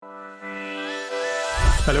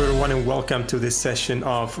Hello everyone and welcome to this session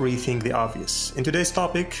of Rethink the Obvious. In today's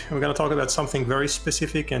topic, we're going to talk about something very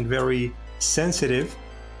specific and very sensitive.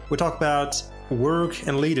 We talk about work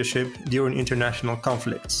and leadership during international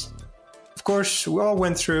conflicts. Of course, we all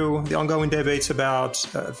went through the ongoing debates about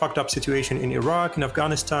fucked up situation in Iraq and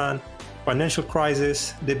Afghanistan, financial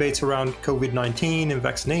crisis, debates around COVID-19 and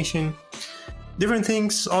vaccination, different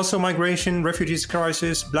things, also migration, refugees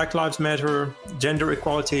crisis, Black Lives Matter, gender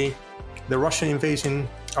equality, the Russian invasion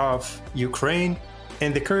of Ukraine,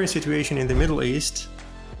 and the current situation in the Middle East,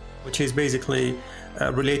 which is basically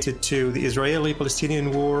related to the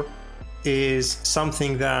Israeli-Palestinian war, is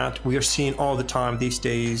something that we are seeing all the time these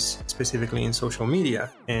days, specifically in social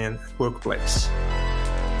media and workplace.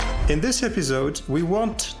 In this episode, we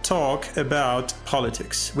won't talk about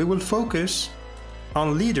politics. We will focus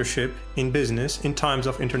on leadership in business in times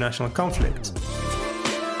of international conflict.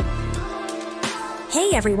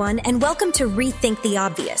 Hey everyone, and welcome to Rethink the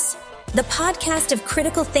Obvious, the podcast of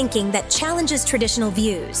critical thinking that challenges traditional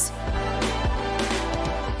views.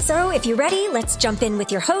 So if you're ready, let's jump in with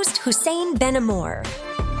your host, Hussein Ben Amour.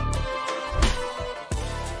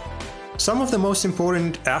 Some of the most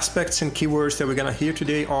important aspects and keywords that we're going to hear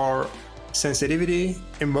today are sensitivity,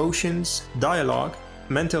 emotions, dialogue,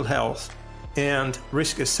 mental health, and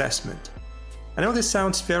risk assessment. I know this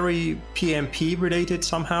sounds very PMP related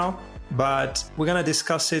somehow, but we're going to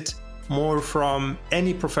discuss it more from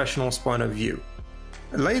any professional's point of view.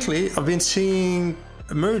 Lately, I've been seeing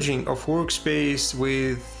a merging of workspace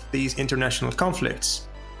with these international conflicts.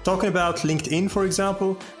 Talking about LinkedIn, for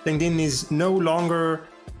example, LinkedIn is no longer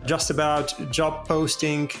just about job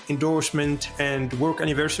posting, endorsement, and work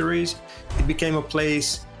anniversaries. It became a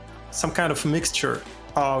place, some kind of mixture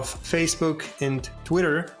of Facebook and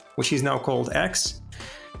Twitter, which is now called X.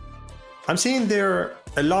 I'm seeing there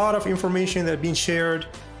a lot of information that being shared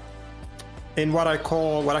in what I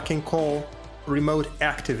can call remote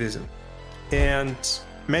activism, and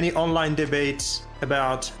many online debates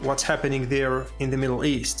about what's happening there in the Middle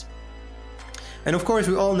East. And of course,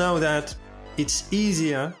 we all know that it's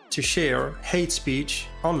easier to share hate speech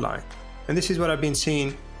online. And this is what I've been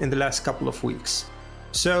seeing in the last couple of weeks.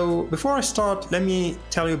 So before I start, let me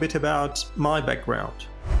tell you a bit about my background.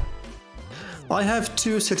 I have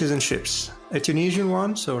two citizenships, a Tunisian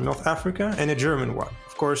one, so North Africa, and a German one,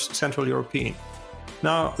 of course, Central European.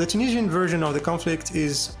 Now, the Tunisian version of the conflict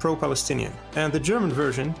is pro-Palestinian, and the German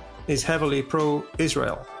version is heavily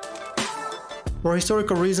pro-Israel. For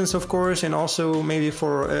historical reasons, of course, and also maybe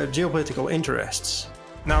for geopolitical interests.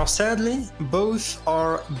 Now, sadly, both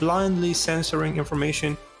are blindly censoring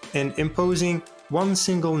information and imposing one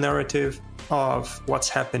single narrative of what's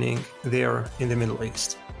happening there in the Middle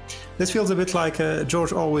East. This feels a bit like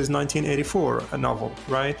George Orwell's 1984 novel,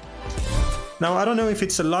 right? Now, I don't know if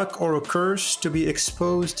it's a luck or a curse to be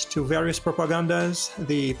exposed to various propagandas,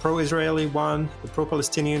 the pro-Israeli one, the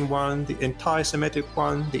pro-Palestinian one, the anti-Semitic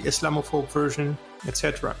one, the Islamophobe version,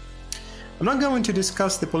 etc. I'm not going to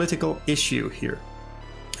discuss the political issue here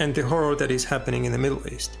and the horror that is happening in the Middle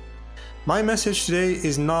East. My message today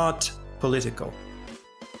is not political.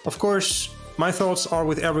 Of course, my thoughts are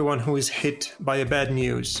with everyone who is hit by a bad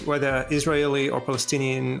news, whether Israeli or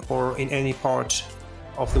Palestinian or in any part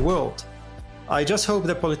of the world. I just hope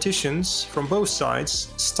that politicians from both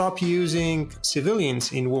sides stop using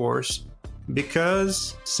civilians in wars,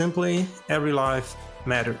 because simply every life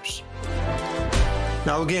matters.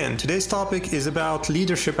 Now again, today's topic is about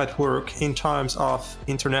leadership at work in times of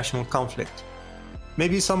international conflict.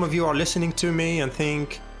 Maybe some of you are listening to me and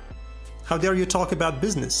think, how dare you talk about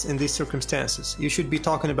business in these circumstances? You should be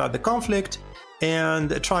talking about the conflict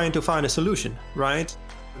and trying to find a solution, right?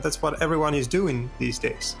 That's what everyone is doing these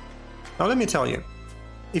days. Now let me tell you,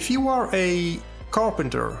 if you are a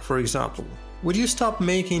carpenter, for example, would you stop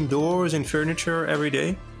making doors and furniture every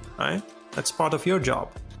day? Right? That's part of your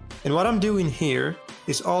job. And what I'm doing here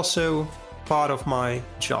is also part of my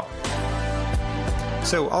job.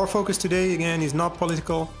 So our focus today, again, is not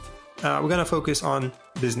political. We're going to focus on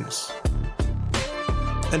business.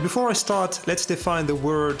 And before I start, let's define the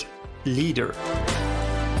word leader.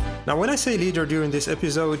 Now, when I say leader during this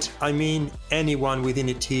episode, I mean anyone within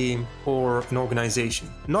a team or an organization,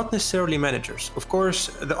 not necessarily managers. Of course,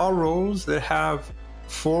 there are roles that have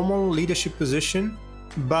formal leadership position,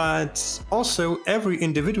 but also every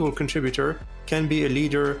individual contributor can be a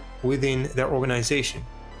leader within their organization,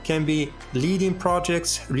 can be leading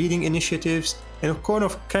projects, leading initiatives, and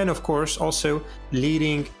can of course also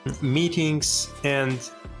leading meetings and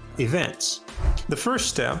events. The first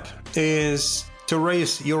step is to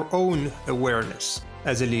raise your own awareness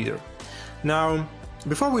as a leader. Now,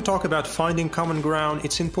 before we talk about finding common ground,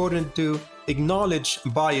 it's important to acknowledge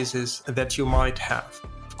biases that you might have.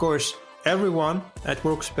 Of course, everyone at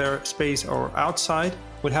workspace or outside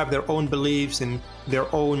will have their own beliefs and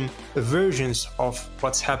their own versions of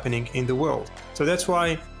what's happening in the world. So that's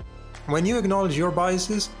why when you acknowledge your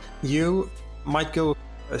biases, you might go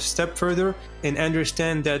a step further and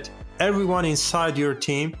understand that everyone inside your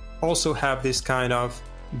team also have this kind of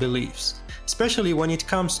beliefs, especially when it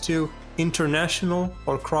comes to international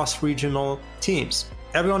or cross-regional teams.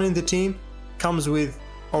 Everyone in the team comes with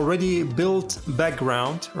already built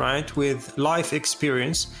background, right, with life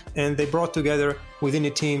experience, and they brought together within a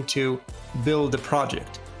team to build the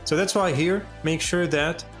project. So that's why here, make sure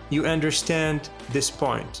that you understand this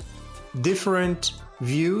point. Different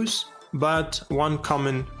views, but one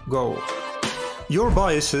common goal. Your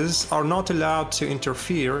biases are not allowed to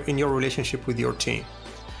interfere in your relationship with your team.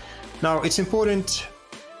 Now, it's important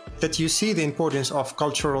that you see the importance of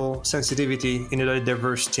cultural sensitivity in a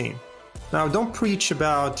diverse team. Now, don't preach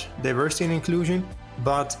about diversity and inclusion,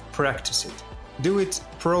 but practice it. Do it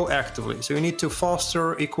proactively. So you need to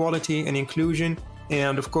foster equality and inclusion.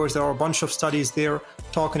 And of course, there are a bunch of studies there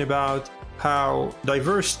talking about how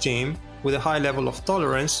diverse team with a high level of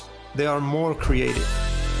tolerance, they are more creative.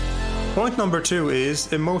 Point number 2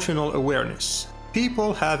 is emotional awareness.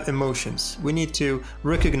 People have emotions. We need to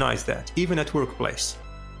recognize that, even at workplace.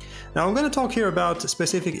 Now, I'm going to talk here about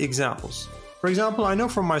specific examples. For example, I know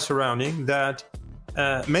from my surrounding that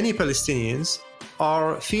many Palestinians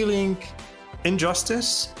are feeling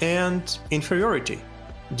injustice and inferiority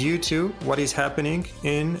due to what is happening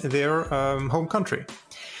in their home country.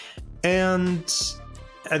 And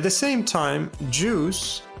at the same time,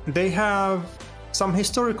 Jews, they have some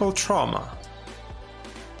historical trauma.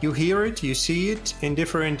 You hear it, you see it in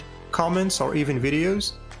different comments or even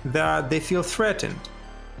videos that they feel threatened,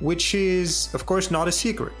 which is, of course, not a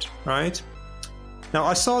secret, right? Now,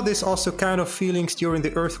 I saw this also kind of feelings during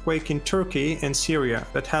the earthquake in Turkey and Syria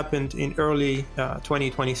that happened in early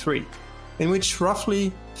 2023, in which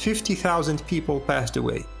roughly 50,000 people passed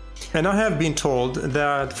away. And I have been told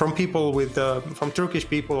that from people from Turkish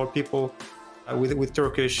people or people with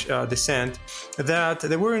Turkish descent, that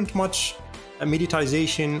there weren't much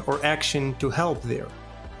mediatization or action to help there.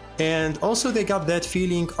 And also they got that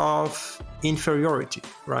feeling of inferiority,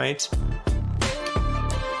 right?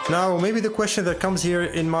 Now, maybe the question that comes here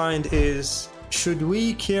in mind is, should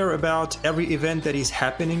we care about every event that is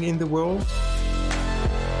happening in the world?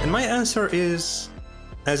 And my answer is,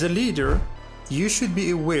 as a leader, you should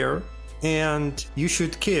be aware and you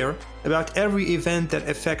should care about every event that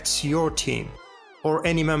affects your team or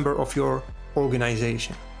any member of your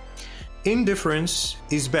organization. Indifference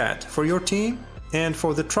is bad for your team and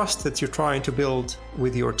for the trust that you're trying to build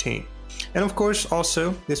with your team. And of course,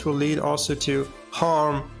 also, this will lead also to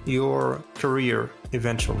harm your career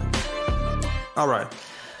eventually. All right,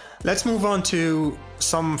 let's move on to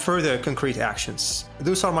some further concrete actions.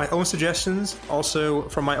 Those are my own suggestions, also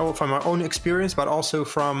from my own experience, but also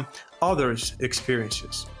from others'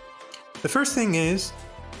 experiences. The first thing is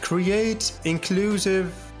create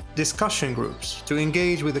inclusive discussion groups to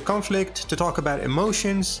engage with the conflict, to talk about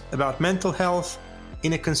emotions, about mental health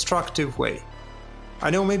in a constructive way. I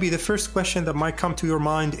know maybe the first question that might come to your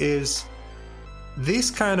mind is,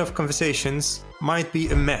 these kind of conversations might be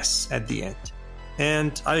a mess at the end.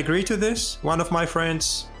 And I agree to this. One of my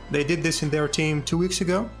friends, they did this in their team 2 weeks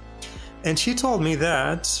ago. And she told me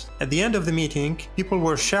that at the end of the meeting, people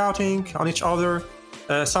were shouting on each other,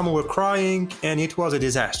 some were crying, and it was a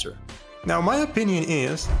disaster. Now, my opinion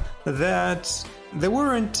is that there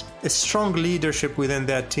weren't a strong leadership within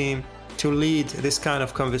that team to lead this kind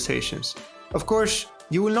of conversations. Of course,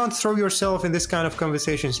 you will not throw yourself in this kind of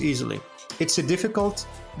conversations easily. It's a difficult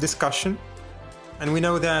discussion, and we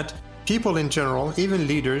know that people in general, even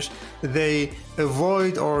leaders, they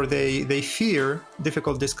avoid or they fear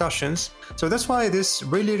difficult discussions. So that's why this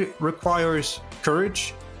really requires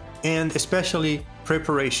courage and especially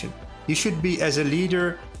preparation. You should be, as a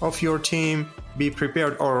leader of your team, be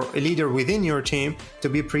prepared, or a leader within your team, to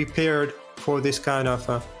be prepared for this kind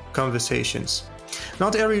of conversations.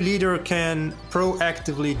 Not every leader can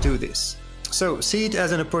proactively do this. So see it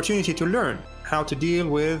as an opportunity to learn how to deal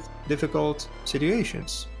with difficult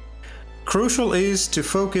situations. Crucial is to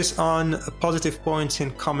focus on positive points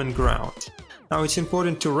and common ground. Now, it's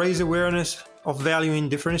important to raise awareness of valuing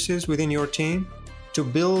differences within your team, to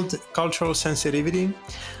build cultural sensitivity.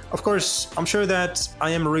 Of course, I'm sure that I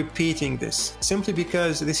am repeating this simply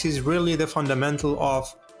because this is really the fundamental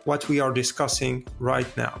of what we are discussing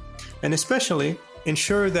right now. And especially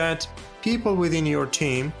ensure that people within your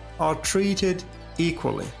team are treated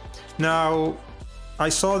equally. Now, I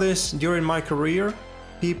saw this during my career.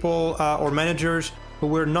 People or managers who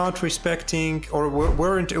were not respecting or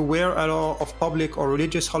weren't aware at all of public or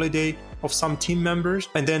religious holiday of some team members,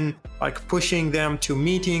 and then like pushing them to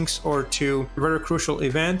meetings or to very crucial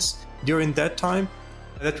events during that time.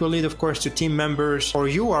 That will lead, of course, to team members, or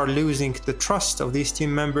you are losing the trust of these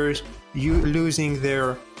team members, you losing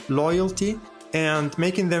their loyalty and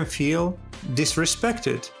making them feel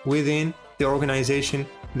disrespected within the organization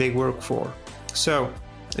they work for. So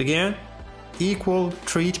again, equal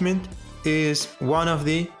treatment is one of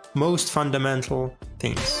the most fundamental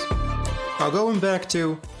things. Now, going back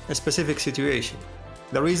to a specific situation,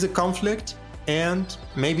 there is a conflict and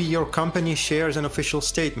maybe your company shares an official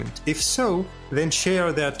statement. If so, then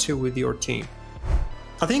share that too with your team.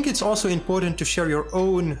 I think it's also important to share your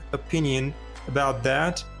own opinion about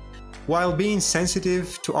that while being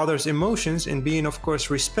sensitive to others' emotions and being, of course,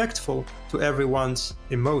 respectful to everyone's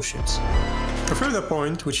emotions. A further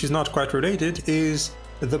point, which is not quite related, is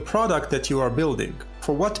the product that you are building.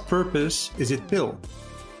 For what purpose is it built?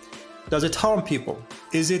 Does it harm people?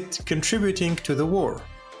 Is it contributing to the war?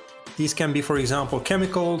 These can be, for example,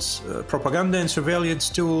 chemicals, propaganda and surveillance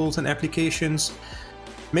tools and applications.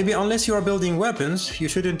 Maybe unless you are building weapons, you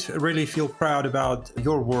shouldn't really feel proud about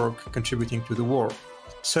your work contributing to the war.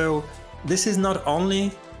 So this is not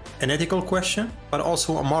only an ethical question, but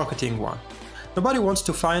also a marketing one. Nobody wants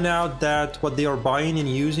to find out that what they are buying and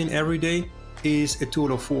using every day is a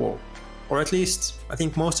tool of war. Or at least, I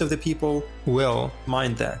think most of the people will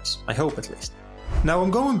mind that. I hope at least. Now I'm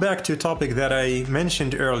going back to a topic that I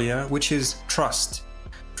mentioned earlier, which is trust.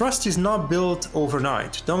 Trust is not built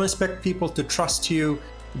overnight. Don't expect people to trust you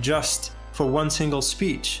just for one single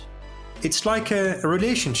speech. It's like a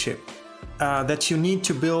relationship that you need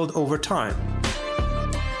to build over time.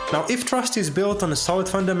 Now, if trust is built on solid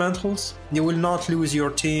fundamentals, you will not lose your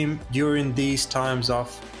team during these times of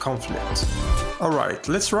conflict. All right,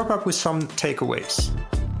 let's wrap up with some takeaways.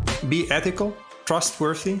 Be ethical,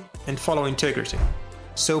 trustworthy, and follow integrity,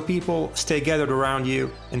 so people stay gathered around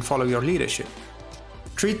you and follow your leadership.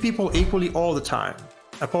 Treat people equally all the time.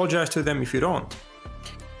 Apologize to them if you don't.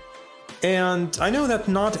 And I know that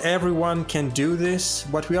not everyone can do this.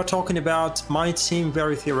 What we are talking about might seem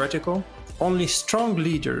very theoretical. Only strong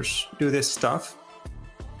leaders do this stuff.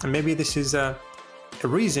 And maybe this is a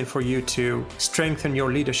reason for you to strengthen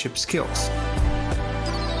your leadership skills.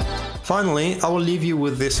 Finally, I will leave you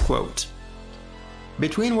with this quote.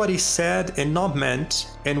 Between what is said and not meant,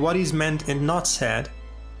 and what is meant and not said,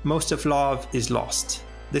 most of love is lost.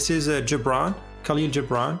 This is Khalil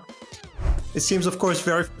Gibran. It seems, of course,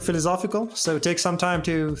 very philosophical, so take some time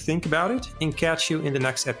to think about it and catch you in the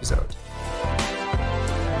next episode.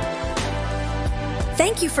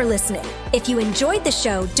 Thank you for listening. If you enjoyed the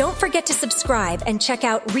show, don't forget to subscribe and check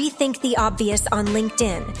out Rethink the Obvious on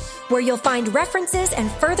LinkedIn, where you'll find references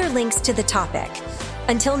and further links to the topic.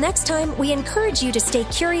 Until next time, we encourage you to stay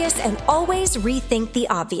curious and always rethink the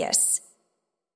obvious.